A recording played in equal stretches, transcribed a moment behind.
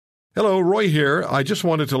Hello, Roy here. I just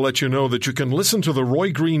wanted to let you know that you can listen to The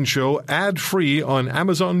Roy Green Show ad-free on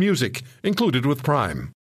Amazon Music, included with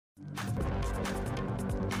Prime.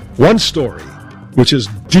 One story which is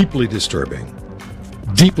deeply disturbing,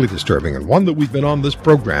 and one that we've been on this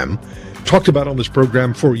program, talked about on this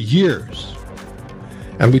program for years.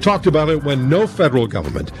 And we talked about it when no federal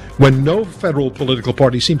government, when no federal political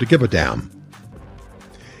party seemed to give a damn.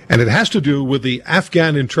 And it has to do with the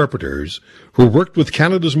Afghan interpreters who worked with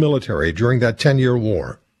Canada's military during that 10-year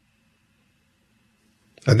war.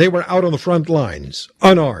 And they were out on the front lines,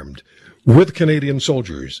 unarmed, with Canadian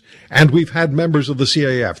soldiers. And we've had members of the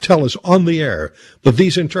CAF tell us on the air that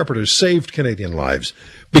these interpreters saved Canadian lives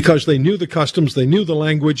because they knew the customs, they knew the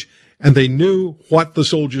language, and they knew what the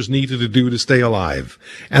soldiers needed to do to stay alive.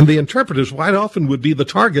 And the interpreters quite often would be the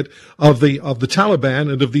target of the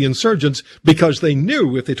Taliban and of the insurgents because they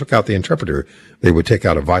knew if they took out the interpreter, they would take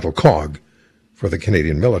out a vital cog for the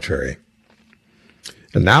Canadian military.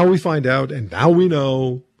 And now we find out, and now we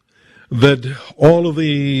know, that all of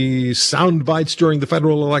the sound bites during the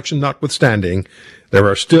federal election notwithstanding, there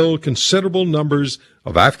are still considerable numbers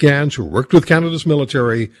of Afghans who worked with Canada's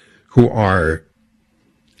military who are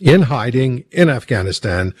in hiding in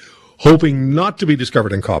Afghanistan, hoping not to be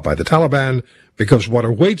discovered and caught by the Taliban, because what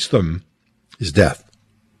awaits them is death.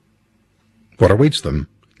 What awaits them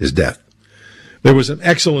is death. There was an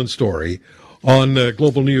excellent story on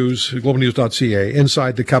Global News, globalnews.ca,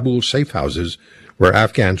 inside the Kabul safe houses where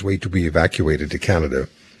Afghans wait to be evacuated to Canada.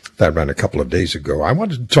 That ran a couple of days ago. I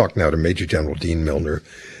wanted to talk now to Major General Dean Milner.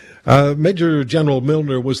 Major General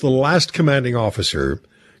Milner was the last commanding officer,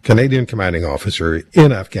 Canadian commanding officer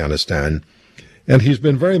in Afghanistan, and he's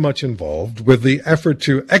been very much involved with the effort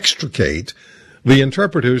to extricate the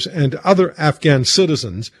interpreters and other Afghan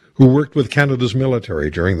citizens who worked with Canada's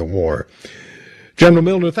military during the war. General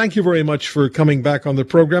Milner, thank you very much for coming back on the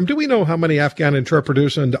program. Do we know how many Afghan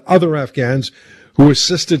interpreters and other Afghans who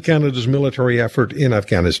assisted Canada's military effort in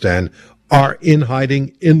Afghanistan are in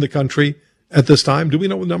hiding in the country at this time? Do we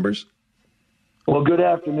know the numbers? Well, good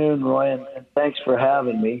afternoon, Roy, and thanks for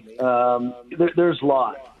having me. There's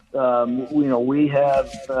lots. We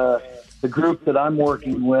have the group that I'm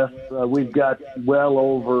working with. We've got well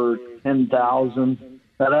over 10,000.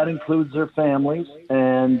 Now, that includes their families,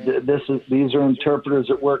 and these are interpreters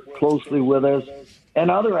that work closely with us,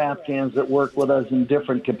 and other Afghans that work with us in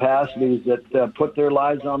different capacities that put their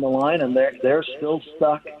lives on the line, and they're still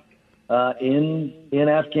stuck in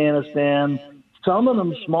Afghanistan. Some of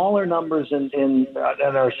them smaller numbers in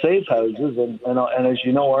our safe houses, and as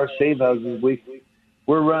you know, our safe houses,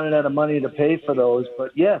 we're running out of money to pay for those.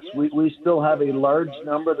 But yes, we still have a large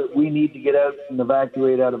number that we need to get out and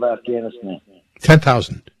evacuate out of Afghanistan.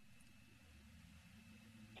 10,000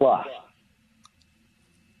 plus,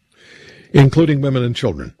 including women and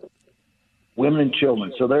children. Women and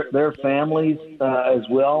children, so their families as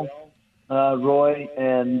well, Roy,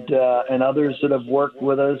 and others that have worked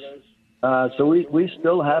with us. So we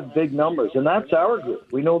still have big numbers, and that's our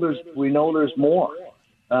group. We know there's more.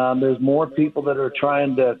 There's more people that are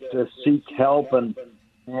trying to seek help and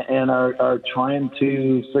are trying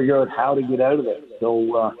to figure out how to get out of it.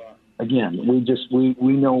 So again,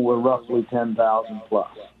 we know we're roughly 10,000 plus.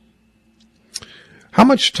 How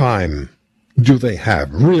much time do they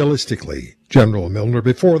have realistically, General Milner,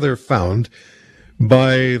 before they're found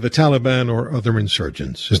by the Taliban or other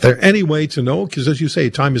insurgents? Is there any way to know? Because as you say,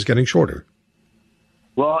 time is getting shorter.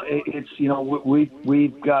 Well, it's,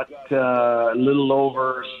 we've got a little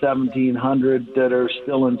over 1,700 that are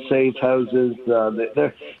still in safe houses.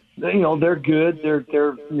 They're good.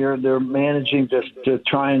 They're managing to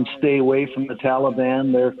try and stay away from the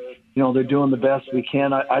Taliban. They're doing the best we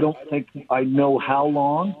can. I don't think I know how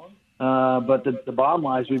long. But the bottom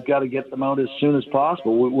line is we've got to get them out as soon as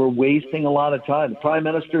possible. We're wasting a lot of time. The Prime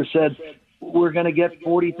Minister said we're going to get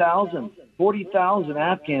 40,000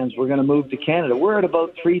 Afghans we're going to move to Canada. We're at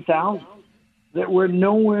about 3,000. We're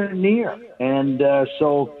nowhere near. And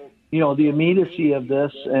so, the immediacy of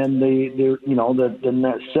this and the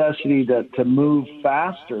necessity to move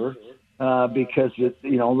faster because,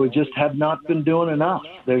 we just have not been doing enough.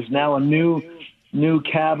 There's now a new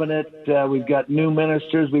cabinet. We've got new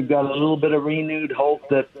ministers. We've got a little bit of renewed hope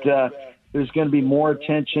that there's going to be more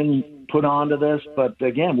attention put onto this. But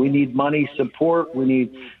again, we need money support. We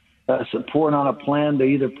need support on a plan to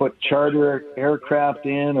either put charter aircraft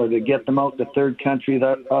in or to get them out to third country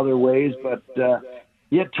other ways. But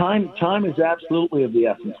time is absolutely of the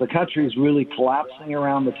essence. The country is really collapsing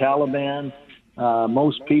around the Taliban.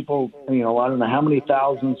 Most people, I don't know how many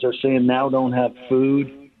thousands are saying now don't have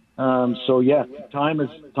food. Time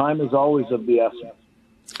is always of the essence.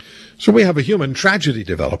 So we have a human tragedy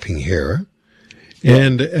developing here.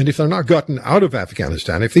 And if they're not gotten out of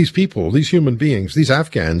Afghanistan, if these people, these human beings, these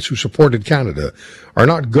Afghans who supported Canada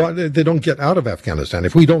they don't get out of Afghanistan.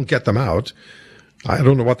 If we don't get them out, I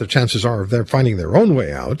don't know what the chances are of them finding their own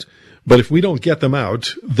way out. But if we don't get them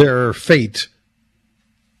out, their fate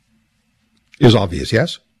is obvious,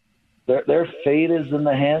 yes? Their fate is in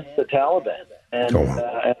the hands of the Taliban. And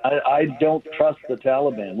I don't trust the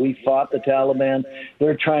Taliban. We fought the Taliban.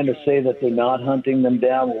 They're trying to say that they're not hunting them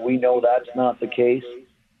down. Well, we know that's not the case.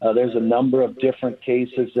 There's a number of different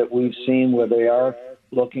cases that we've seen where they are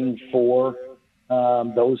looking for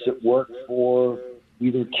those that work for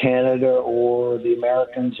either Canada or the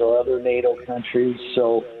Americans or other NATO countries.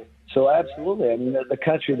 So absolutely. I mean, the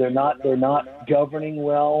country, they're not governing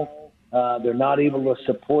well. They're not able to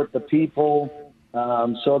support the people.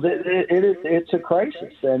 So it's a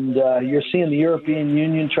crisis, and you're seeing the European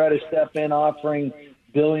Union try to step in, offering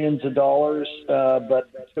billions of dollars. But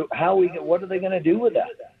what are they going to do with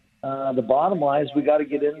that? The bottom line is we got to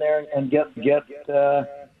get in there and get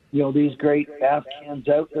these great Afghans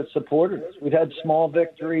out that supported us. We've had small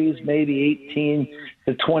victories, maybe 18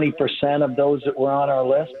 to 20% of those that were on our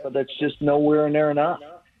list, but that's just nowhere near enough.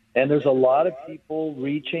 And there's a lot of people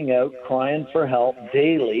reaching out, crying for help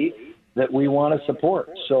daily that we want to support.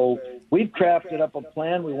 So we've crafted up a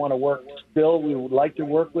plan. We want to work still. We would like to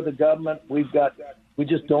work with the government. We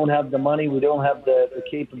just don't have the money. We don't have the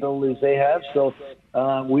capabilities they have. So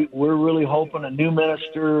we're really hoping a new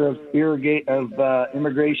Minister of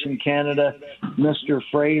Immigration Canada, Mr.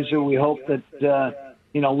 Fraser, we hope that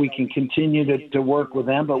we can continue to work with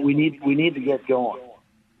them, but we need to get going.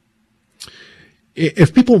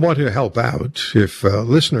 If people want to help out, if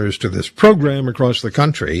listeners to this program across the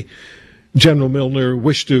country, General Milner,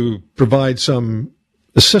 wish to provide some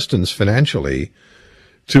assistance financially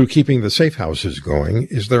to keeping the safe houses going,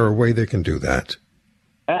 is there a way they can do that?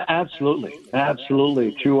 Absolutely.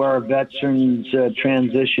 Through our Veterans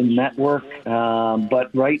Transition Network.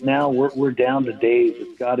 But right now we're down to days.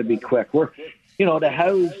 It's got to be quick. We're, to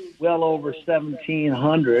house well over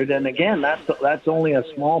 1,700, and again, that's only a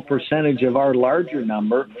small percentage of our larger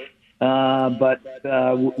number. But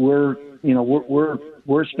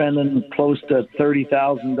we're spending close to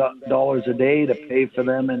 $30,000 a day to pay for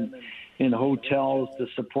them in hotels, to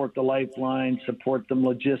support the Lifeline, support them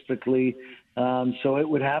logistically. So it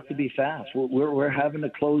would have to be fast. We're having to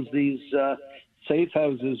close these safe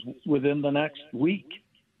houses within the next week,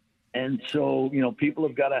 and so people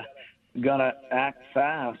have got to act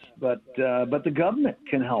fast. But the government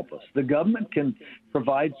can help us. The government can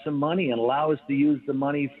provide some money and allow us to use the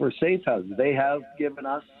money for safe houses. They have given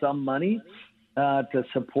us some money to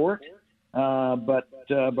support, but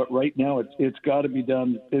right now it's got to be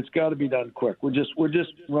done. It's got to be done quick. We're just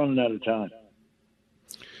running out of time.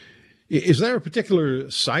 Is there a particular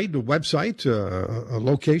site, a website, a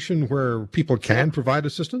location where people can provide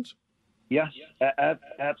assistance? Yes,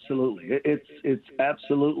 absolutely. It's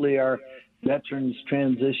absolutely our Veterans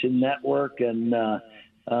Transition Network, and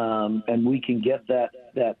we can get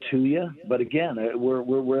that to you. But again, we're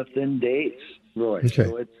within days, Roy. Okay.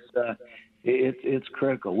 So it's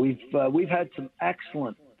critical. We've had some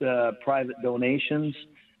excellent private donations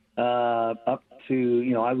up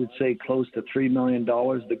to I would say close to $3 million.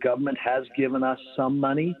 The government has given us some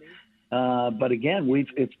money, but again,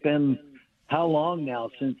 it's been how long now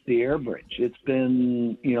since the air bridge? It's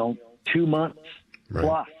been 2 months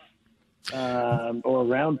plus, or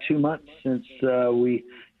around 2 months since we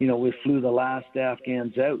flew the last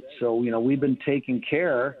Afghans out. So we've been taking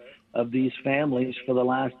care of these families for the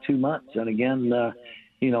last 2 months, and again,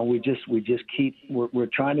 we just keep we're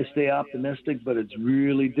trying to stay optimistic, but it's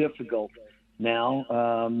really difficult now.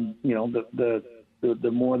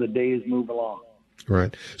 The more the days move along.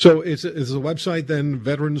 Right. So is the website then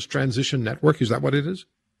Veterans Transition Network? Is that what it is?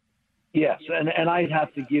 Yes, and I'd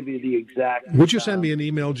have to give you the exact. Would you send me an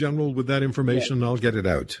email, General, with that information, and I'll get it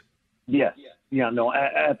out? Yes. Yeah. No.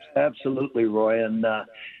 Absolutely, Roy,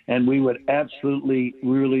 and we would absolutely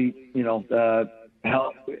really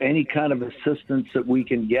help. Any kind of assistance that we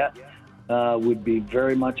can get would be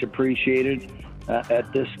very much appreciated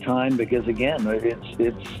at this time, because again,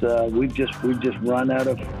 we've just run out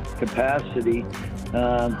of capacity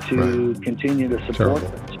to continue to support it.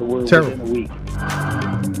 So we're within a week.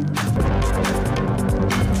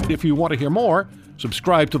 If you want to hear more,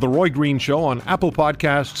 subscribe to The Roy Green Show on Apple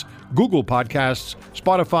Podcasts, Google Podcasts,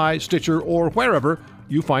 Spotify, Stitcher, or wherever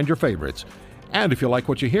you find your favorites. And if you like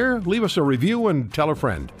what you hear, leave us a review and tell a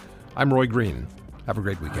friend. I'm Roy Green. Have a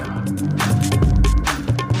great weekend.